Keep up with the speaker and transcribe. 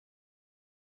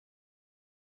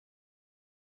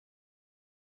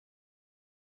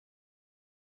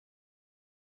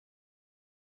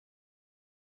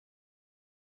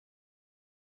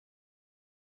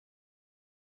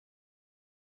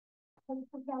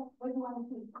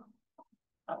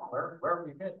Where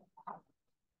we hit?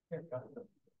 Here, got it.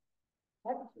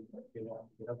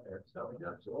 Get up there, so. Yeah,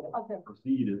 so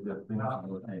proceed as if things are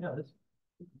okay. Yeah, this.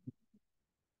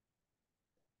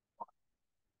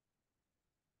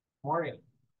 Morning.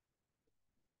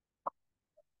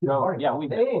 Joe, Yeah, we.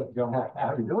 Hey, Joe,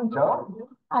 how you doing, Joe?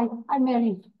 Hi, I'm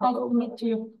Mary. Nice to meet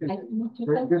you. Nice to meet you.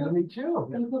 Very Thank good to you. meet you.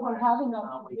 Thank you for having us.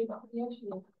 Yes,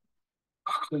 yes.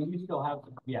 So you still have,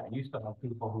 yeah, you still have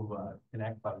people who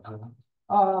connect by Zoom.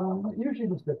 Usually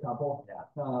just a couple.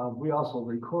 Yeah. We also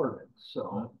record it,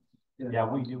 so. Yeah,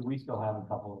 we do. We still have a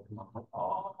couple of people.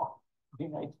 Oh, be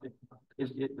nice to,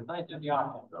 it's nice in the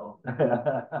office, though.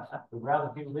 We'd rather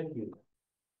people with you.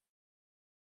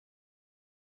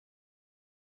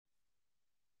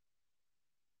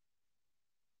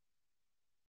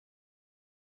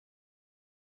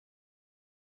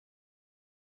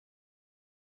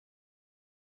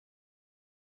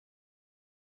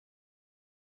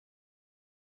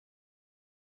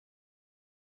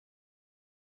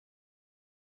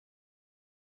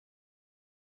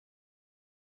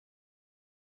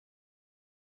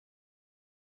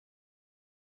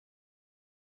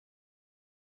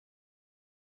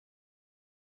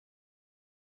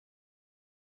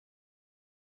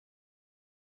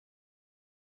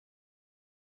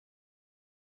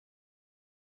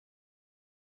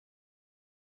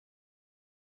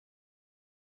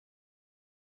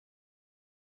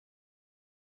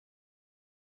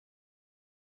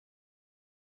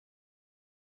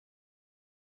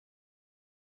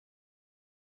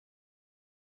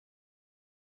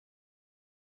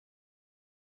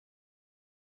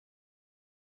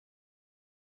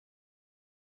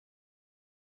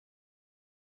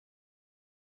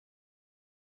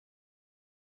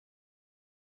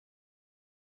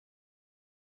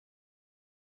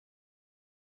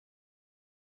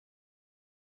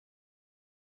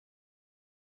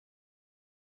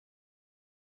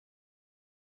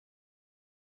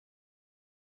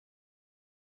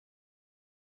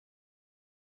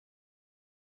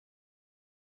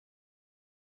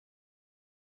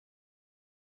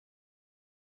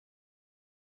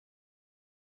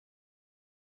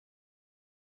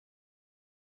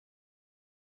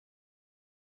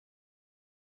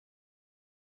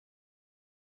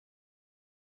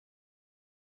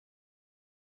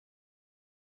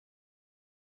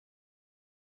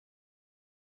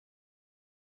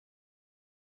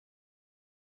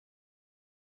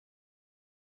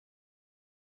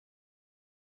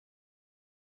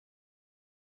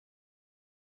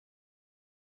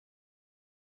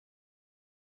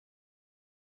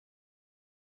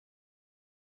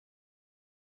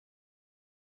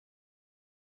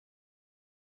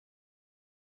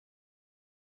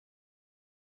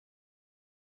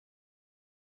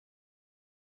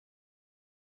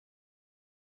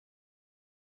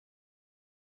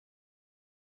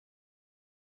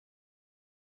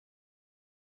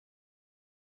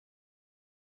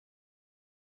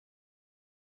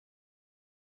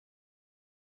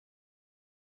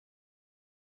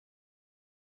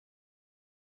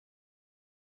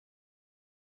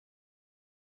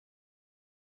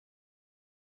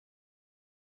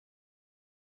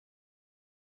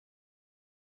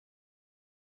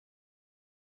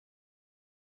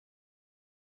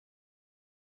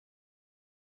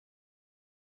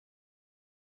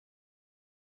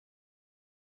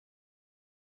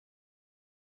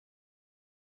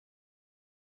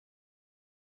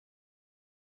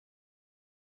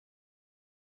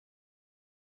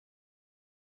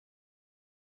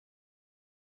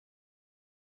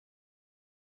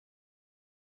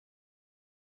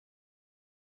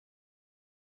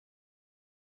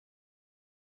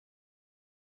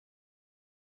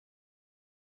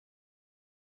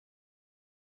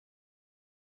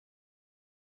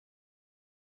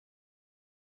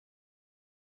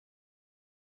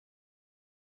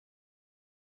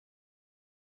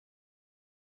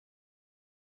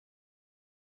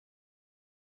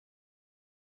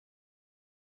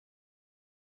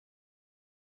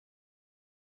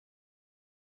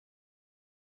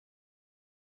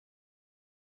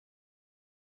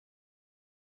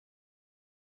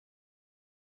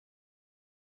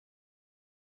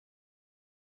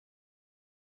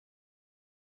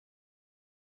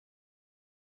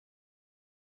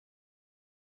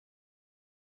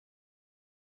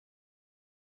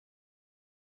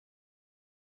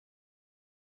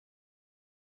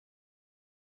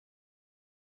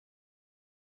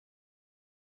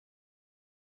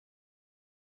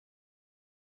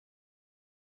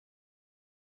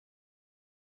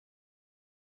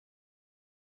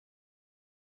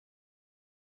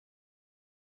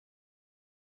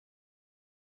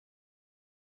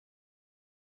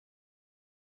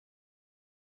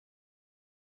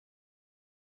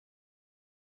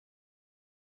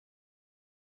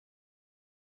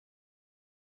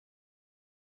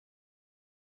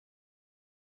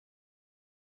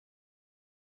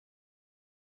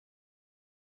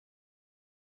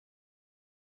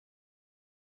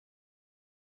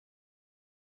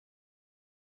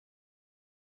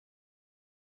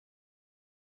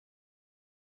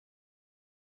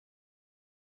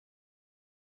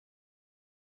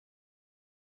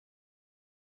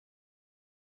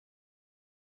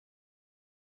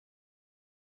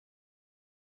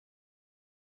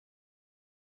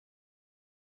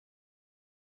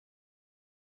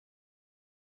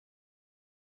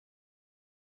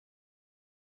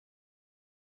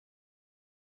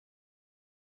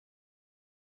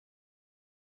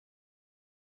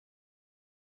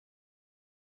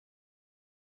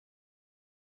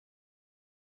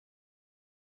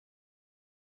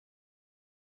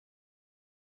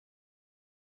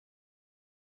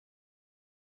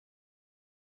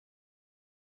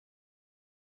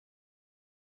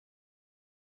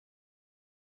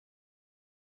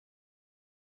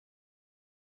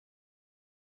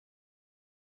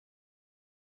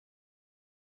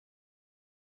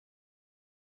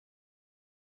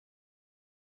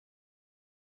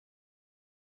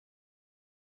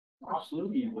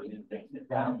 Absolutely, you wouldn't think that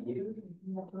down here.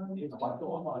 It's what's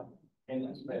going on. And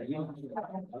it's very. Hold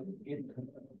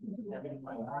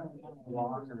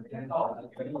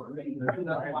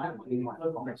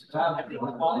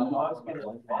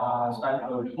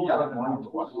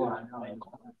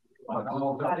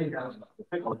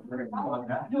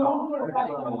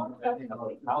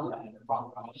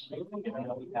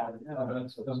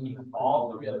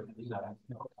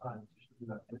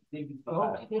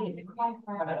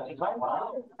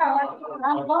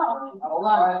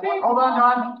on,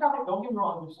 John. Don't get me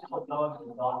wrong, there's still dogs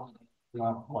and dogs.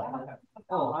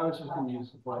 Oh, I was just gonna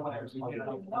use the plug.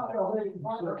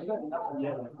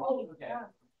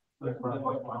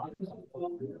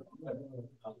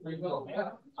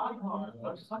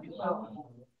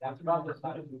 That's about the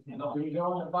size. Do you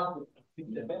know about the?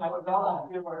 I would go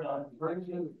here where brings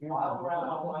you around.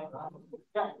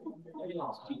 Yeah, you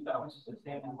know, keep that, which is the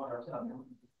same as what our son.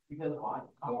 Because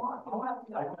I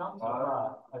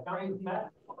found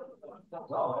that.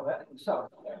 So.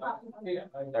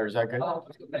 There's that good.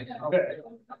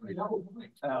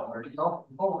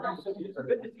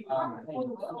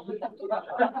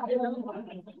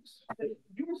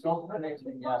 You were so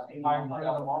amazing, yes. Did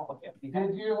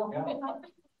you?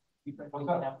 We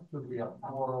have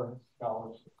 4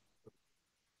 scholars.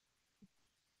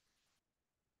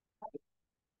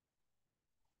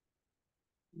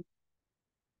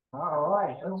 All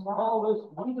right, let's call this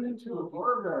meeting to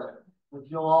order. Would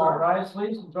you all rise,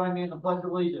 please, and join me in the pledge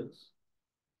of allegiance?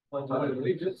 Pledge of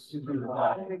allegiance to the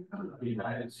flag of the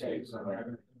United States of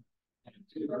America and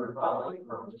to the republic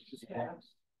for which it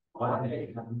stands, one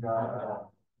nation under God,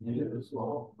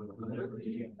 indivisible, with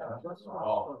liberty and justice for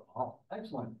all.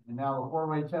 Excellent. And now the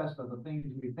 4-way test of the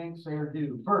things we think, say, or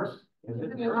do. First, is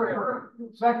it fair?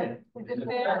 Second, is it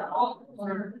fair?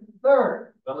 Third.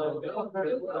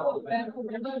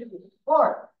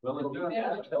 Fourth.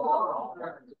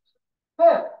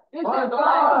 Fifth. Is it fun?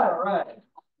 All right.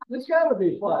 It's gotta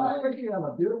be fun, especially on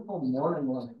a beautiful morning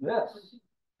like this.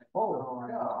 Oh,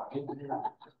 God.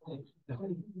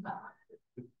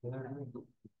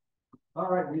 All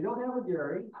right, we don't have a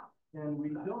Gary, and we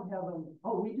don't have a,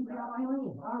 oh, we do have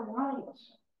Eileen. All right.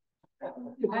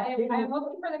 I'm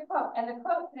looking for the quote, and the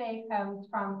quote today comes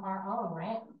from our own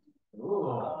Rand.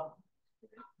 Ooh.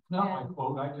 Not my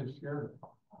quote, I just shared it.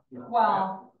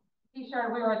 Well, he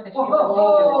shared, we were at the.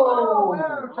 Oh,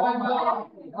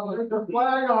 there's a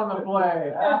flag on the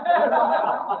play.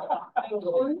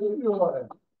 What are you doing?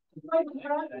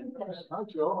 Hi,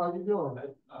 Joe, how you doing?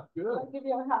 Good. I'll give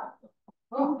you a hug.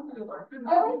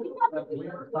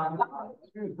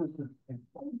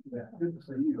 Good to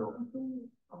see you.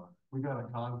 We got a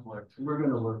conflict. We're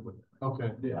gonna work with it.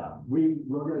 Okay. Yeah,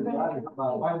 we're gonna,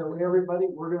 by the way, everybody,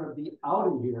 we're gonna be out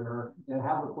of here and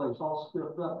have the place all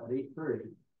stripped up at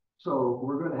 8:30. So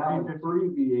we're gonna have an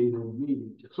abbreviated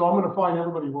meeting. So I'm gonna find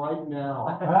everybody right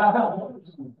now.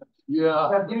 Yeah.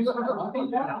 Have you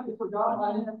forgot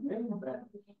my name?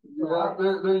 Yeah,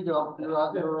 there you go.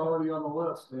 You're already on the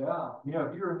list. Yeah. You know,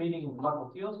 if you were meeting in Buckle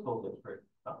Teal School District.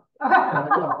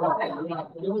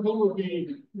 Everything would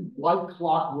be like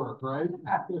clockwork, right?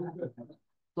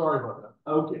 Sorry about that.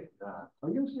 Okay.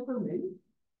 Are you skipping me?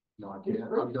 No, I can't.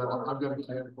 I've got a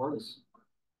can course.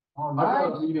 Oh, I've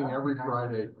got a meeting every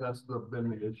Friday. That's been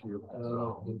the issue.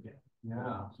 So,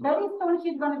 yeah. Very soon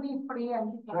she's gonna be free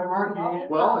and.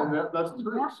 Well, and that's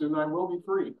true. Soon I will be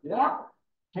free. Yeah.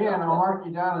 Ken, I'll mark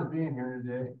you down as being here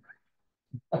today.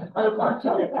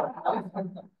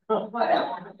 Don't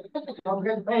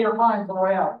forget to pay your fines on the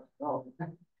way out.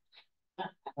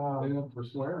 For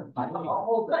swearing. I'll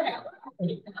hold that.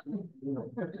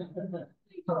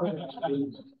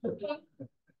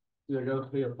 Yeah, I gotta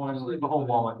pay a fine. The whole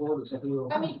wallet.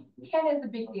 I mean, Ken is a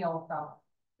big deal, so.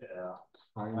 Yeah.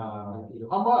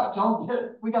 How much?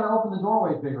 We gotta open the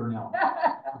doorway bigger now.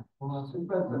 Well, that's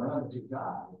expensive.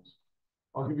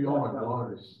 I'll give you all my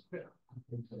daughters.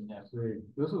 See,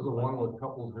 this is the one with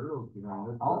couples heroes behind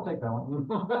it. I'll take that one.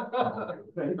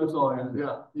 That's all I have.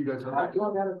 Yeah, you guys have. Back to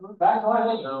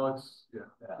Eileen. No, it's, yeah.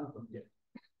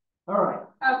 All right,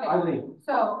 Okay, Eileen.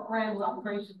 so Rand was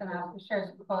gracious enough to share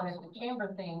the quote at the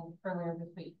chamber thing earlier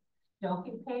this week. Don't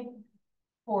get paid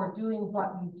for doing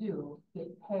what you do, get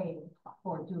paid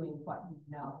for doing what you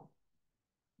know.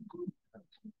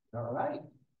 All right.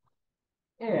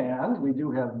 And we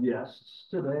do have guests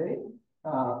today.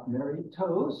 Mary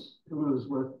Toes, who is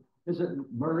with, is it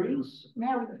Murray's?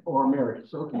 Mary. Or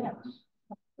Mary's, okay.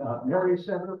 Mary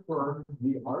Center for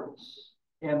the Arts,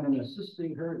 and then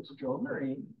assisting her is Joe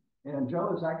Murray. And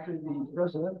Joe is actually the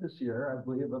president this year, I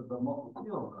believe, of the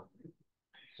Multi-Field Company.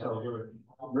 So we're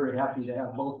very happy to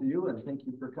have both of you, and thank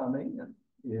you for coming. And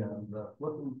and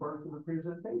looking forward to the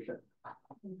presentation.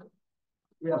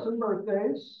 We have some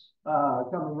birthdays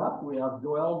coming up. We have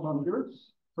Joel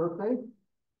Munder's birthday,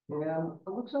 and it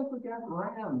looks like we got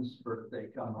Rand's birthday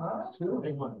coming up too.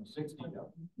 Big one, 60.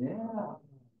 Yeah.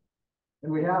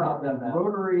 And we have a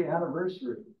Rotary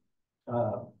anniversary.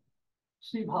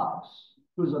 Steve Hobbs,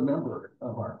 who's a member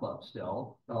of our club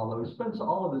still, although he spends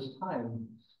all of his time,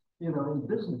 you know, in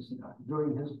business now,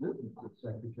 doing his business as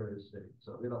Secretary of State.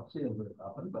 So we don't see him very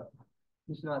often, but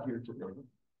he's not here today.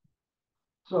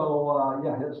 So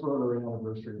yeah, his Rotary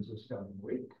anniversary is this coming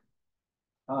week.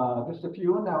 Just a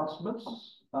few announcements.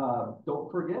 Don't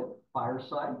forget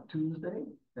Fireside Tuesday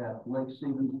at Lake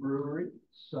Stevens Brewery,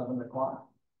 7 o'clock.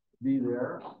 Be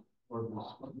there or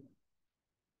this one.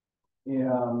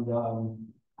 And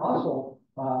also,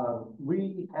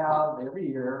 we have every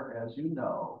year, as you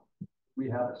know, we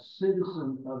have a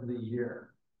Citizen of the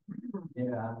Year,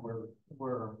 and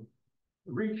we're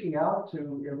reaching out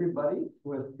to everybody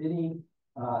with any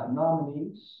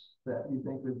nominees that you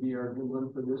think would be our good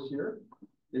one for this year.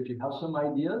 If you have some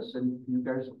ideas, and you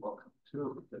guys are welcome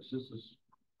too, because this is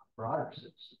for our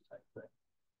citizen type thing.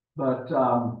 But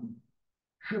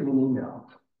shoot me an email,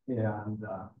 and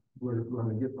we're going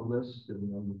to get the list,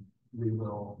 and then we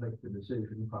will make the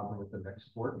decision probably at the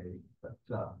next board meeting. But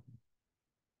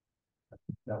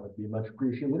that would be much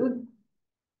appreciated.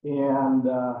 And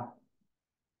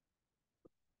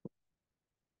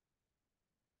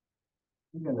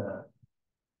I'm gonna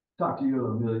talk to you,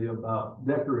 Amelia, about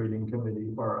decorating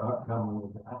committee for our upcoming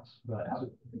events. But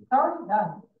It's already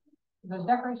done. The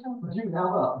decorations. do you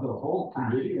have the whole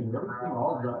committee and everything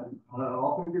all done,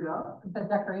 all figured out? The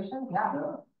decorations, yeah.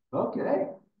 Yeah. Okay,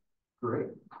 great.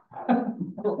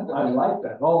 I like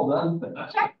that, all done thing.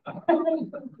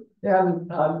 And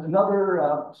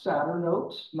another sadder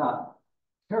note, not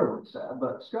terribly sad,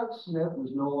 but Scott Smith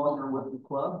is no longer with the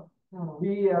club.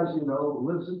 He, as you know,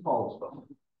 lives in Paulsville.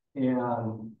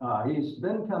 And he's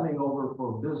been coming over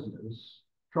for business,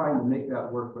 trying to make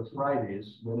that work with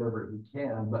Fridays whenever he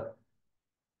can. But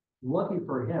lucky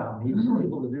for him, he's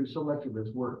able to do so much of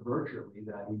his work virtually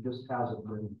that he just hasn't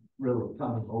been really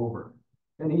coming over.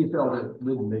 And he felt it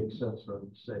didn't make sense for him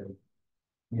to say,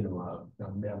 you know,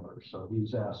 a member. So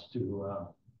he's asked to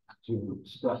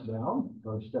step down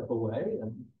or step away,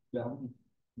 and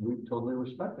we totally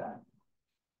respect that.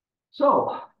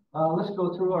 So let's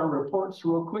go through our reports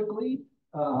real quickly,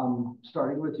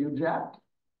 starting with you, Jack.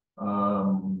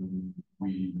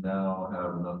 We now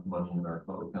have enough money in our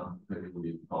club account to pay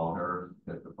the Paul Harris,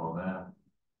 catch up on that.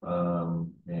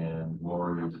 And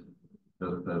Lori just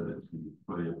said that she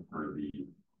put in for the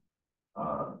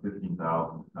 15,000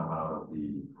 to come out of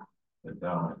the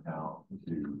endowment account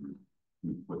to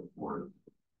put towards,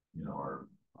 you know,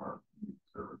 our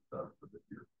service stuff for this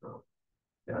year. So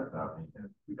yeah, that's happening. And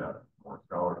we got more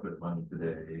scholarship money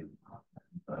today.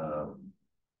 I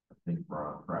think we're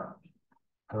on track.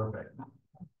 Perfect.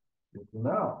 Good to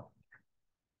know.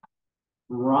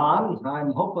 Ron,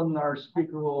 I'm hoping our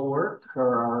speaker will work,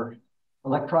 or our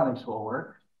electronics will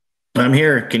work. I'm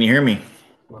here. Can you hear me?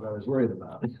 What I was worried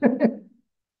about.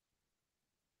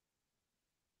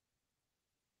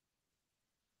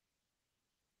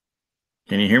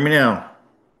 Can you hear me now?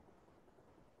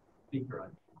 Speaker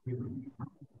on.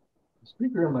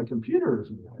 Speaker on my computer is.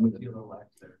 With your relax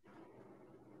there.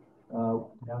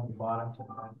 Down the bottom to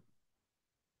the right.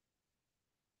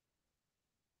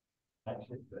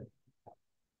 Actually, good.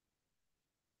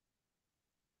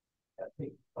 I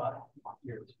think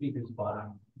your speaker's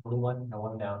bottom blue one, the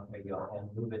one down, maybe I'll hand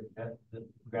move it,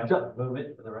 grab it, move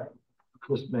it to the right.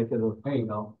 Just make it a, there you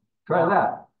go. Try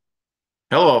that.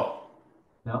 Hello.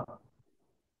 No.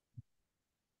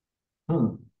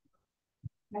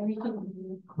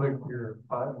 Click your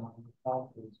file on the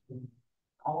top.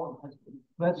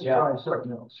 Let's try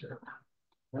something else here.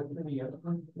 Yeah,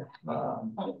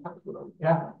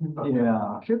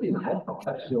 should be the headphone.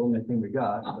 That's the only thing we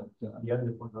got. But, the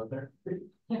other one's out there.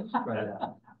 try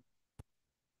that.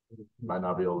 Might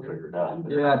not be able to figure it out.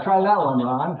 Yeah, try that one,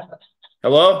 Ron.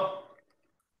 Hello.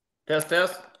 Test,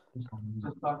 test. Just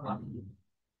talk about it.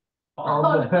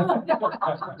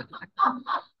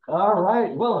 All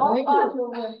right. Well, thank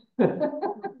you.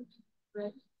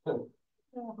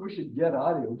 We should get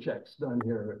audio checks done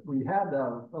here. We had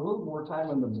a little more time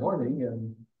in the morning,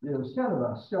 and it was kind of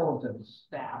a skeleton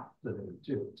staff today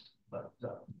too. But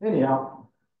anyhow,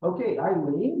 okay,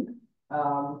 Eileen,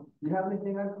 you have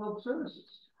anything on club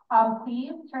services?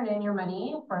 Please turn in your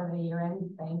money for the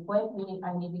year-end banquet.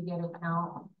 I need to get a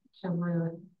count to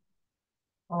Ruth.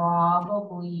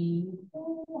 Probably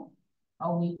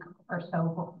a week or so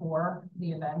before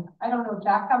the event. I don't know,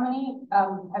 Jack, how many,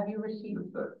 have you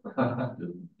received?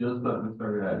 Just that we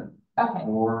started Okay, at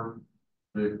 4,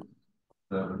 6,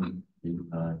 7, 8,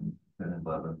 9, 10,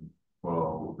 11,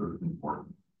 12, 13,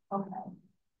 14. okay.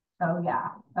 So, yeah,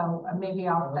 so maybe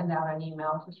I'll send out an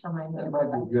email just reminding you. That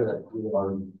might be good. idea.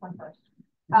 21st.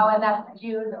 Oh, and that's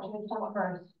June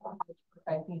 21st.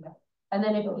 I see that. And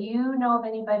then if you know of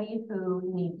anybody who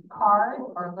needs cards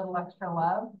or a little extra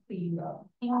love, please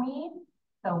ping me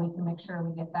so we can make sure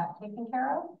we get that taken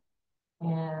care of.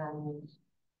 And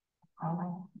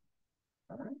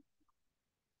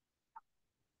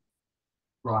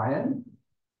Brian?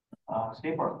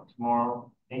 Skate park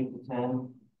tomorrow, 8 to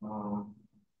 10.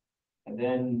 And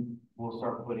then we'll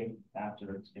start putting, after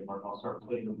the skate park, I'll start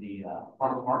putting the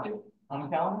farmer's market on the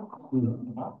calendar.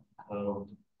 So,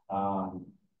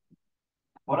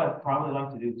 what I'd probably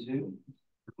like to do too,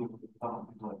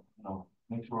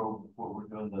 make sure what we're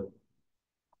doing the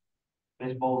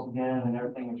fish bowls again and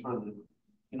everything, make sure that,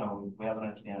 we have an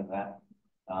understanding of that.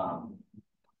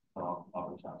 So I'll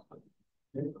reach out.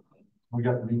 We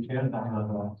got the new kid.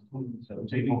 So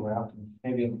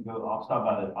maybe I can go, I'll stop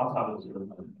by the,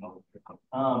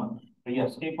 but yeah,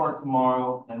 skate park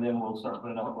tomorrow, and then we'll start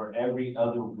putting up for every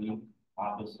other week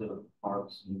opposite of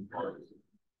parks and parks.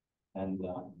 And,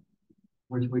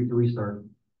 Which week do we start?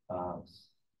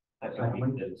 second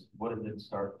week is, what did it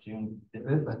start, June? I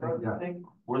think.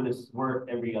 We're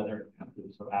every other,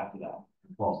 so after that,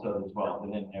 Well, so the 12th,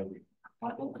 and then every.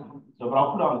 So, but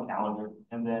I'll put it on the calendar,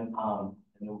 and then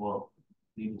we'll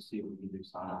need to see if we can do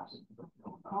sign-ups.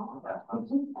 Okay.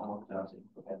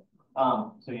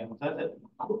 So yeah, that's it.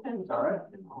 All right.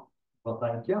 Well,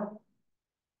 thank you.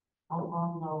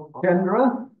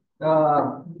 Kendra,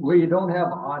 we don't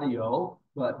have audio,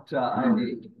 but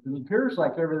it appears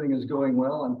like everything is going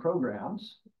well on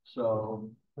programs. So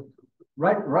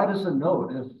write us a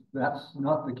note if that's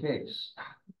not the case.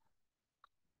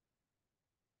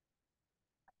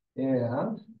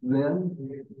 And then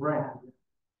Brad.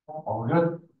 all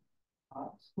good.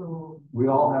 We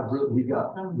all have, we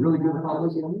got really good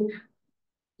public image.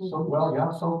 So, well,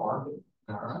 yeah, so far.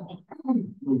 All right.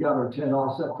 We got our tent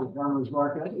all set for farmer's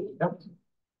market. Yep.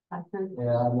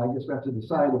 And I guess we have to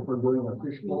decide if we're doing our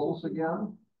fish bowls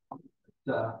again.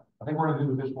 I think we're gonna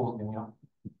do the fish bowls again, yeah.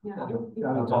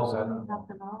 That's all set.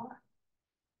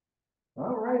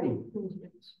 All righty.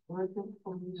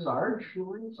 Sarge?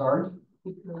 Sarge?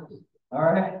 All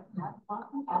right.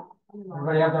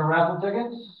 Everybody have their raffle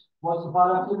tickets? What's the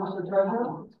pot up to, Mr.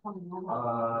 Treasurer?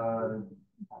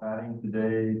 Adding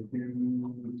today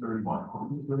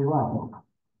 231. Really well.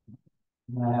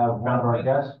 I have one of our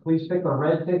guests. Please pick a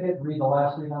red ticket, read the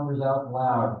last 3 numbers out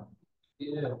loud.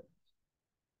 Yeah.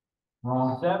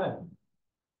 Wrong. 7,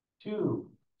 2,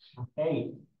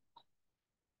 8.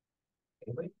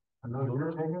 Are those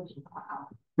your tickets?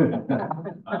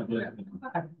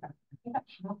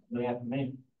 They have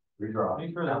me. Redraw.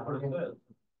 Make sure that's what it says.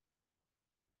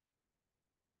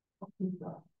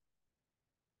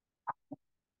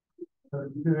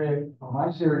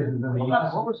 My series is in the.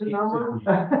 What was the number?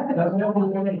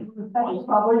 It's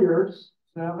probably yours.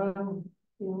 7,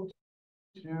 2,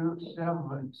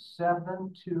 7,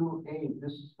 7, 2, 8.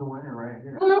 This is the winner right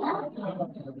here.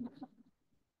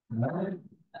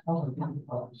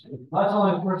 That's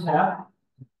only the first half.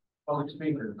 Public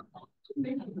speaker.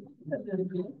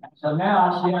 So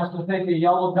now she has to take a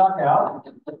yellow duck out.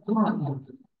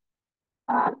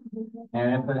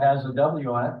 And if it has a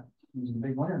W on it, he's a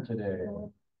big winner today.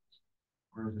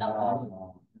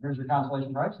 Here's your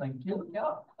consolation prize. Thank you.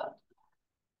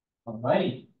 All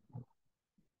right.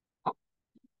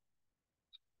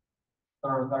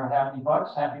 Start with our happy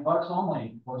bucks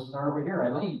only. We'll start over here,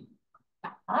 Eileen.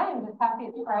 I am just happy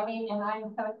it's Friday and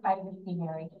I'm so excited to see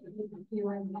Mary.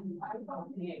 Sorry,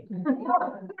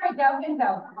 Doug,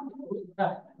 go.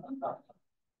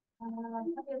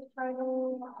 It's Friday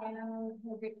and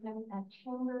we're getting at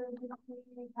Chambers this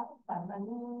week, helped by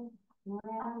Lynn,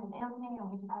 Moran, and Anthony,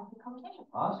 and we just had the conversation.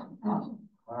 Awesome.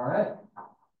 All right.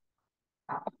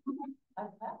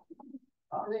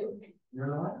 You're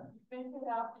the winner.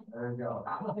 There you go.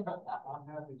 I'm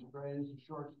happy to raise a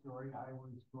short story. I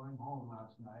was going home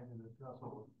last night and the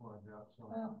trestle was plugged up, so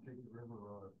I had to take the river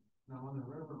road. Now on the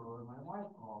river road, my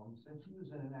wife called and said she was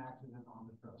in an accident on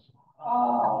the trestle.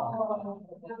 Oh.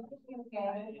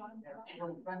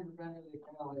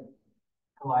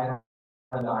 Collided.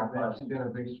 She did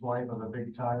a big swipe of a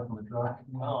big tire from the truck.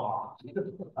 Oh.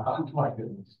 Oh my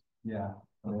goodness. Yeah.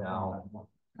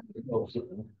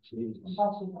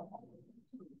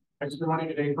 Thanks for joining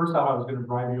today. First off, I was gonna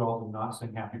drive you all to not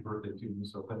sing happy birthday to me,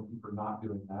 so thank you for not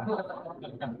doing that.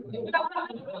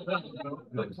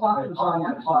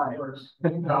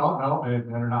 No,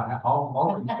 and they're not,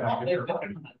 all things back here.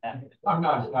 I'm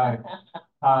not shy.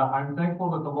 I'm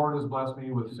thankful that the Lord has blessed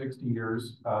me with 60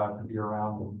 years, to be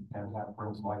around and have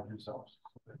friends like yourselves.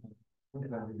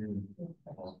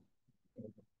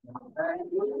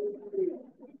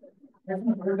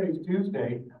 Birthday's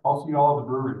Tuesday. I'll see you all at the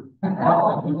brewery.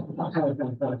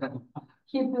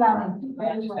 Keep planning.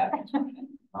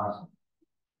 Awesome.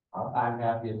 I'm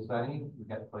happy it's sunny. We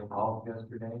got to play golf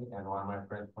yesterday, and one of my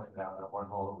friends pointed out that one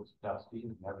hole was dusty,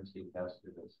 and never seen dust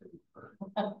through the city for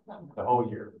the whole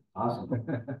year. Awesome.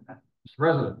 Mr.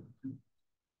 President.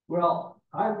 Well,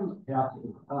 I'm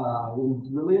happy. We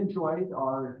really enjoyed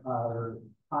our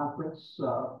conference,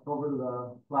 over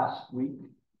the last week,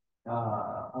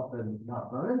 up in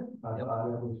Mount Vernon. I thought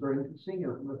it was very interesting.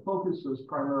 The focus was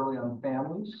primarily on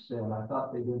families, and I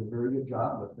thought they did a very good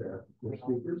job with their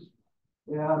speakers.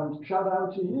 And shout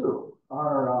out to you.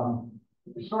 Our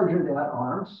Sergeant at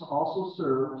Arms also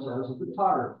serves as a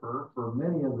photographer for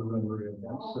many of the Rotary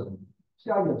events. And this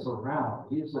guy gets around.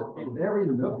 He's in every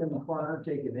nook in the corner,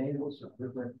 taking angles of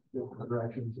different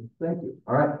directions. And thank you.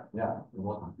 All right. Yeah, you're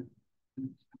welcome.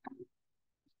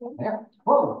 Yeah.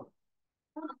 Whoa.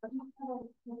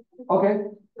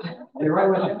 Okay. You're right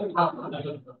with you.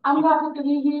 I'm happy to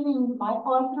be here in my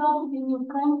old club, with your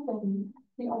friends and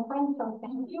your friends, so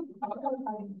thank you.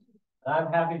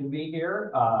 I'm happy to be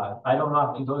here. I don't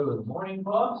often go to the morning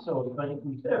club, so it's nice to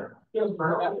be there. Feels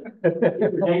perfect.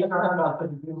 Your day turned out to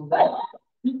do.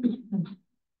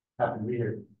 Happy to be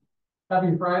here.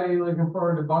 Happy Friday, looking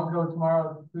forward to Bunko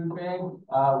tomorrow at the food bank.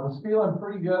 Was feeling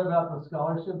pretty good about the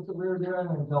scholarships that we were doing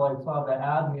until I saw the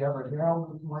ad in the Everett Herald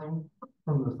this morning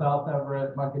from the South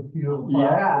Everett Bucketfield.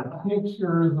 Yeah.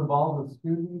 Pictures of all the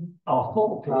students. A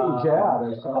full page, yeah.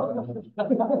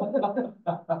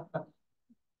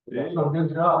 So good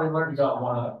job, we learned. Got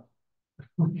one up.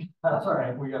 That's all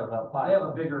right, we got about I five. have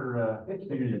a bigger,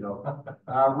 You know.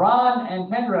 Ron and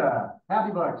Kendra,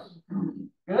 happy bucks.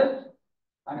 Good?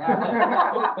 I'm happy.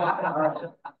 All right.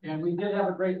 And we did have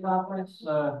a great conference,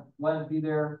 glad to be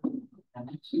there. And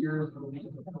next year,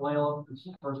 Kaleo, this is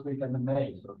the first weekend in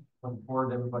May, so looking forward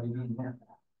to everybody being here.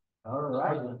 All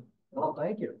right. Well,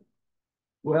 thank you.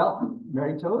 Well,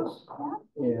 Mary Toes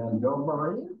and Joe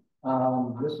Murray,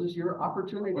 this is your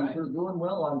opportunity. We're doing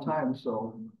well on time,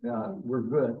 so we're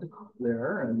good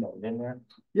there. And in there,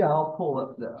 yeah, I'll pull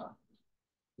up the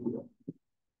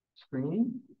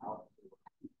screen.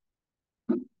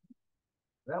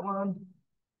 That one.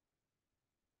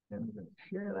 And we're going to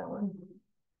share that one.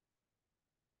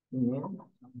 And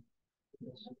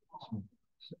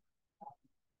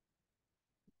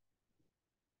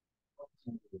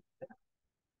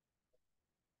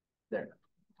there.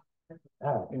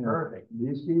 Perfect.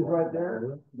 These keys right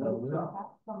there.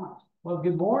 Well,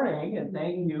 good morning, and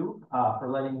thank you for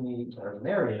letting me, or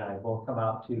Mary and I both come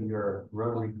out to your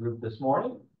Rotary group this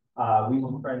morning. We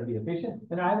will try to be efficient,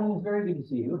 and Eileen, it's very good to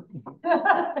see you.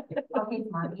 Okay,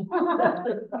 Marty. Good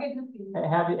to see you.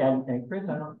 Happy, and Chris,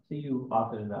 I don't see you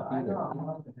often enough either.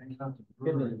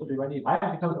 Goodness, I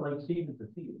have to come to Lake Stevens to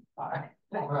see you.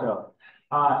 So,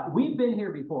 we've been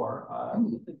here before, a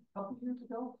couple years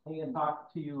ago, and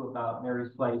talked to you about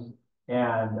Mary's Place.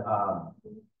 And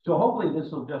so hopefully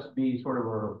this will just be sort of a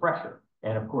refresher.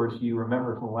 And of course, you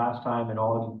remember from last time and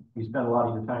all, you spent a lot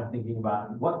of your time thinking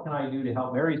about what can I do to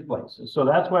help Mary's Place. So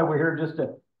that's why we're here, just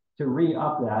to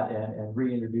re-up that and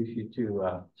reintroduce you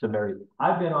to Mary.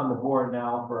 I've been on the board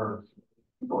now for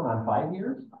going on 5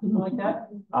 years, something like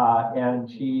that. And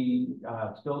she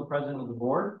still the president of the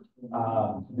board.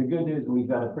 The good news, we've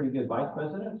got a pretty good vice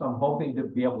president, so I'm hoping to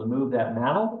be able to move that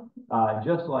mantle.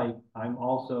 Just like I'm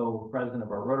also president of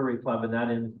our Rotary Club, and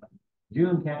that is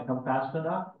June can't come fast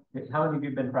enough. How many of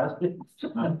you have been president?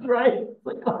 That's right. It's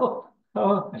like, oh,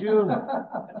 June,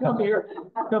 come here,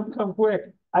 come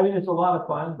quick. I mean, it's a lot of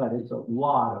fun, but it's a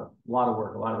lot of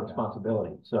work, a lot of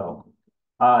responsibility. So,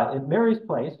 in Mary's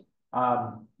Place,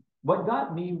 what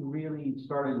got me really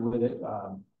started with it,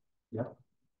 yep.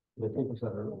 They're going to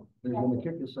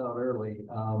kick us out early.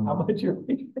 How much you're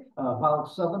about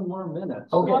 7 more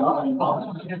minutes. Okay. And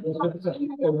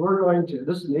we're going to,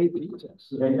 this is the AP test.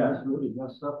 So Yeah. it's really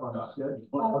messed up on our schedule.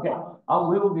 Okay,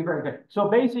 we will be very good. So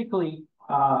basically,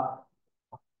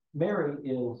 Mary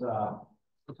is,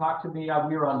 talked to me,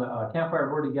 we were on the campfire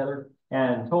board together,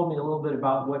 and told me a little bit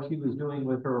about what she was doing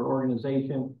with her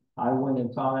organization. I went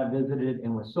and saw that, visited,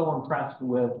 and was so impressed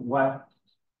with what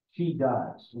she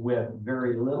does with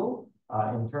very little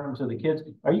in terms of the kids.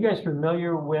 Are you guys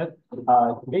familiar with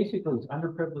basically it's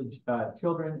underprivileged,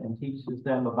 children and teaches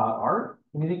them about art.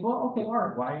 And you think, well, okay,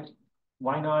 art,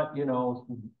 why not, you know,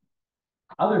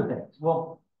 other things?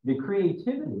 Well, the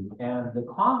creativity and the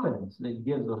confidence that it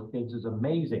gives those kids is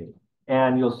amazing.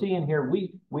 And you'll see in here,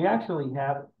 we actually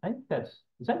have, I think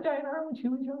is that Diana when she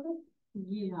was younger?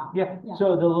 Yeah,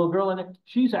 so the little girl in it,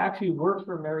 she's actually works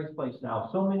for Mary's Place now.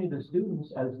 So many of the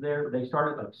students, as they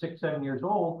start at like 6, 7 years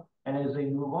old, and as they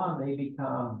move on, they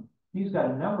become, she's got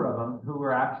a number of them who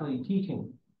are actually teaching.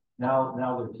 Now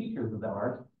they're teachers of the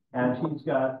arts, and she's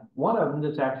got one of them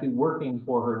that's actually working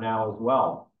for her now as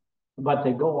well. But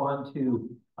they go on to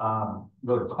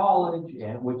go to college,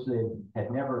 and which they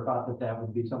had never thought that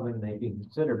would be something they can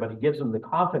consider, but it gives them the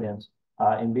confidence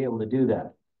in being able to do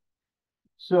that.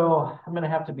 So I'm going to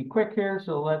have to be quick here.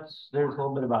 So there's a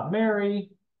little bit about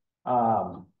Mary.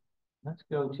 Let's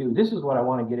go to, this is what I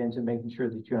want to get into, making sure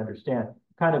that you understand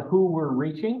kind of who we're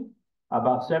reaching.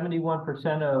 About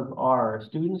 71% of our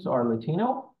students are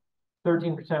Latino,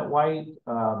 13% white,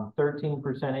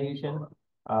 13% Asian,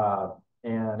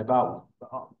 and about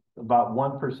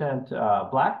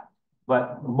 1% Black.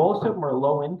 But most of them are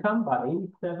low income, about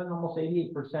 87, almost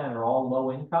 88% are all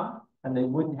low income. And they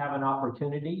wouldn't have an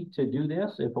opportunity to do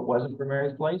this if it wasn't for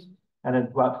Mary's Place, and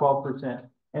it's about 12%.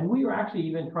 And we were actually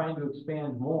even trying to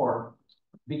expand more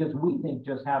because we think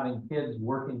just having kids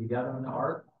working together in the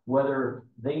art, whether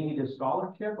they need a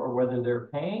scholarship or whether they're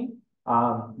paying,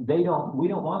 we don't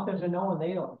want them to know, and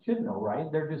they should know,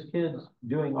 right? They're just kids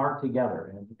doing art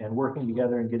together and working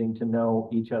together and getting to know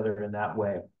each other in that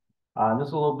way. This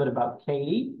is a little bit about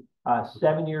Katie,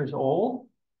 7 years old.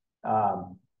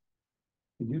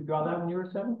 Did you draw that when you were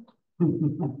 7?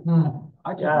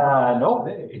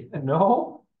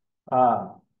 No.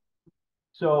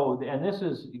 So, and this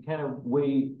is kind of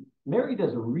Mary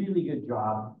does a really good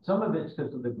job. Some of it's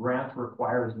because of the grants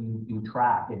requires you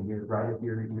track, and you're right.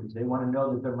 They want to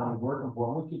know that their money's working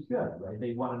for them, which is good, right?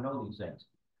 They want to know these things.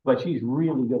 But she's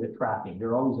really good at tracking.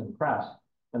 They're always impressed,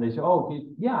 and they say, "Oh,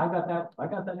 yeah, I got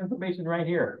that information right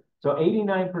here." So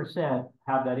 89%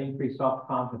 have that increased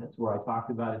self-confidence where I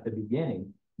talked about at the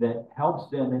beginning that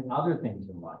helps them in other things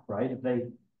in life, right? If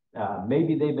they,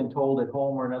 maybe they've been told at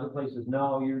home or in other places,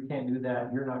 no, you can't do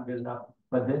that, you're not good enough.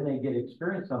 But then they get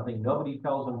experience something, nobody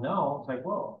tells them no. It's like,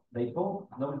 whoa, nobody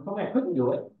told me I couldn't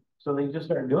do it. So they just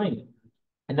start doing it.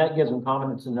 And that gives them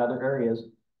confidence in other areas.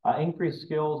 Increased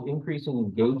skills, increasing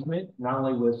engagement, not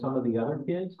only with some of the other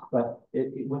kids, but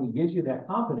when it gives you that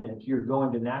confidence, you're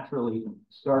going to naturally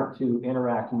start to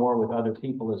interact more with other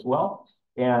people as well.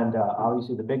 And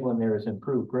obviously the big one there is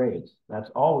improved grades. That's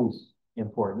always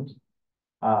important.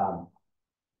 Now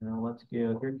let's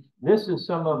go here. This is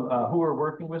some of who we're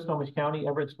working with: Snohomish County,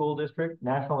 Everett School District,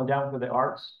 National Endowment for the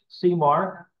Arts,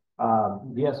 CMAR,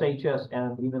 the SHS,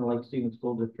 and even Lake Stevens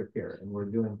School District here. And we're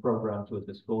doing programs with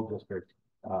the school district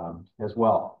as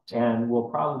well. And we'll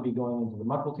probably be going into the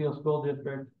Mukilteo School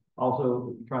District,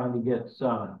 also trying to get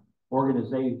some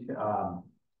organization,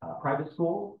 private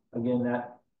school. Again,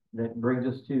 that brings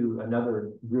us to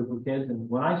another group of kids. And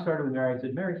when I started with Mary, I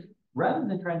said, Mary, rather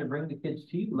than trying to bring the kids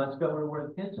to you, let's go where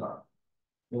the kids are.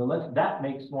 You know, that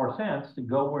makes more sense to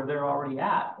go where they're already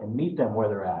at and meet them where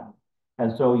they're at.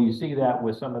 And so you see that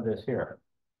with some of this here.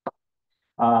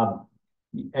 As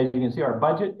you can see, our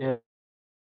budget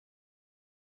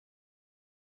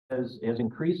has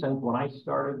increased. And when I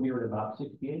started, we were at about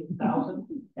 68,000,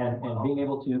 and being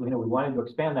able to, you know, we wanted to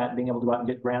expand that and being able to go out and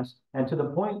get grants. And to the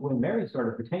point when Mary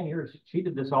started for 10 years, she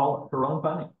did this all her own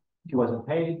funding. She wasn't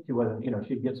paid. She wasn't, you know,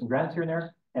 she'd get some grants here and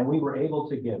there, and we were able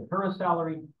to give her a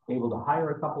salary, able to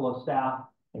hire a couple of staff,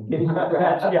 and getting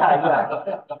grants.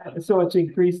 Yeah. So it's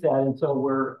increased that, and so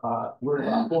we're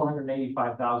about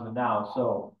 485,000 now.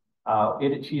 So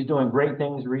she's doing great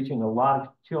things, reaching a lot of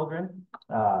children.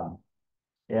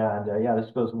 Yeah,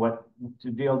 this goes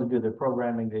to be able to do the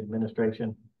programming, the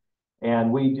administration.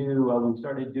 And we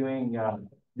started doing,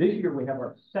 this year we have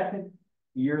our second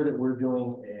year that we're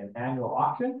doing an annual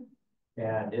auction,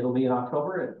 and it'll be in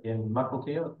October in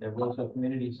Mukilteo at Wilson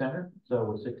Community Center. So it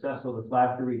was successful. This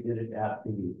last year we did it at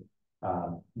the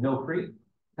Mill Creek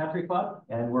Country Club,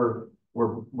 and we're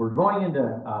going into,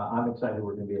 I'm excited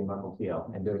we're going to be in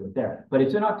Mukilteo and doing it there, but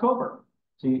it's in October.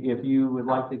 See, if you would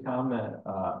like to come,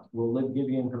 we'll give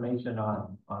you information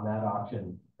on that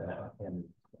auction, and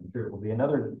I'm sure it will be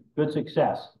another good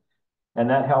success. And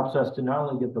that helps us to not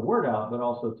only get the word out, but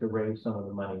also to raise some of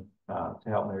the money to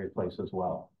help Mary's Place as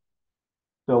well.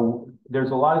 So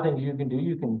there's a lot of things you can do.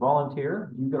 You can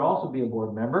volunteer. You could also be a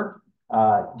board member.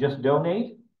 Just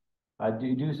donate.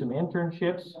 Do some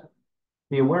internships.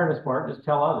 The awareness part, just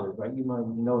tell others, right? You might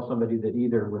know somebody that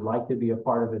either would like to be a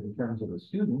part of it in terms of a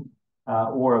student,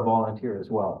 or a volunteer as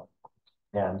well.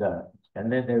 And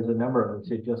then there's a number of us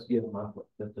that just give monthly,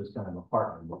 that's just kind of a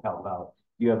partner with Out Loud.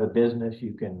 You have a business,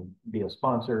 you can be a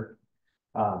sponsor.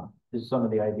 This is some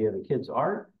of the idea of the kids'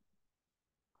 art.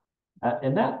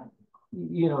 And that,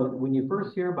 you know, when you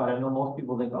first hear about it, I know most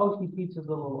people think, oh, she teaches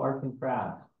little arts and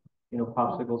crafts, you know,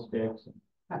 popsicle sticks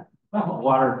and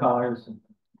watercolors.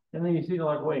 And then you see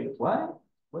like, wait, what?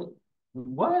 Wait,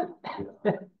 what?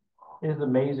 It's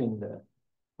amazing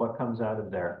what comes out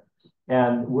of there.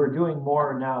 And we're doing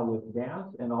more now with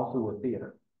dance and also with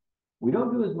theater. We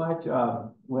don't do as much,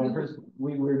 when first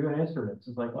we were doing instruments,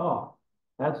 it's like, oh,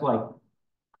 that's like,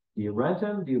 do you rent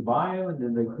them? Do you buy them? And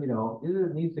then they, you know,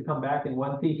 it needs to come back in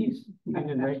one piece.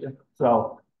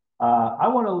 So I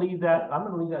want to leave that, I'm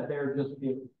going to leave that there just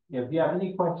if you have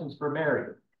any questions for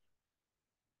Mary.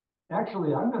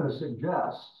 Actually, I'm going to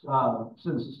suggest,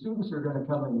 since the students are going to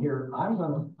come in here, I'm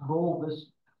going to roll this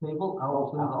table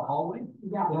out through the hallway.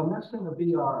 Yeah. And that's going to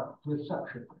be our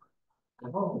reception.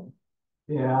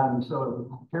 And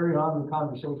so carry on the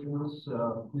conversations,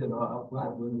 you know,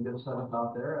 when we get set up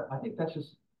out there. I think that's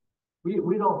just,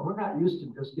 we're not used to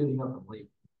just getting up and leaving.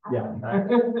 Yeah.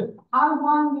 I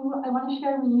want to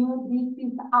share with you, this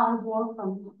is our work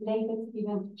from latest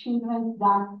students, children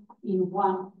done in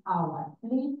 1 hour.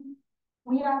 Please,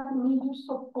 we are need your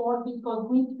support because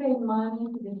we pay money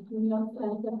to the senior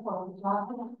center for the class.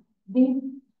 This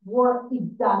work is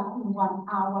done in 1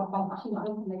 hour by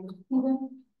children, latest students,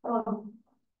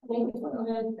 latest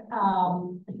students,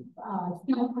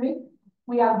 Stephen Creek.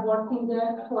 We are working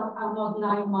there for almost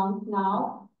 9 months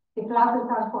now. The classes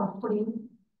are for free.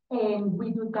 And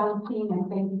we do dancing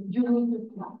and then you need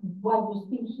to, what you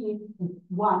see here is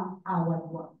 1 hour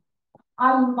work.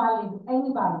 I invite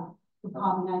anybody to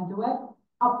come in and do it,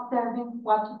 observing,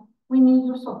 watching. We need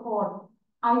your support.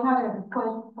 I have a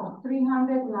request for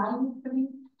 393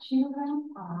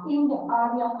 children in the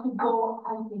area to go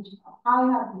and teach. I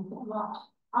have this much.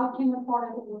 I can't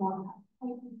afford it anymore. I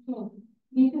can't.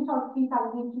 This is our kids. I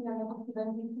live in another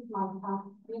student. This is my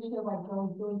son. This is what I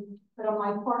doing. From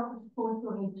my first school to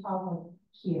reach out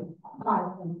here.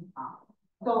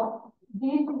 So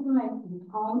this is my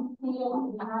home here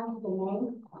behind the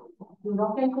name. You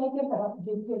know, can take it, but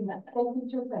you can take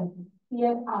pictures and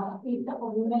here it's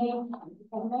amazing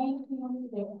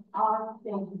the art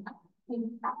thing.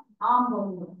 It's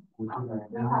unbelievable. We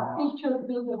have pictures,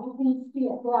 videos, you can see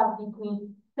it. They are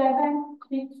between 7,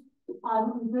 6,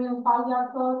 and 5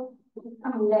 years old,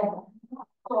 and 11.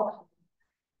 So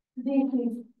this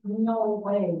is no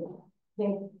way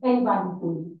that anybody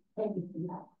doing anything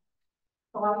like that.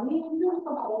 So I need your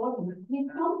support. Please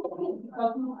come to me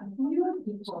because you are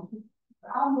beautiful,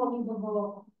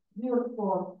 unbelievable,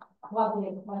 beautiful what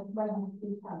these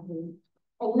kids are doing.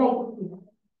 And legacy,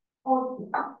 all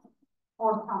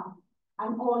time.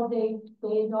 And all they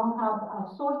don't have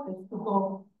sources to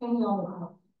go any other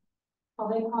place. So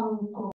they come to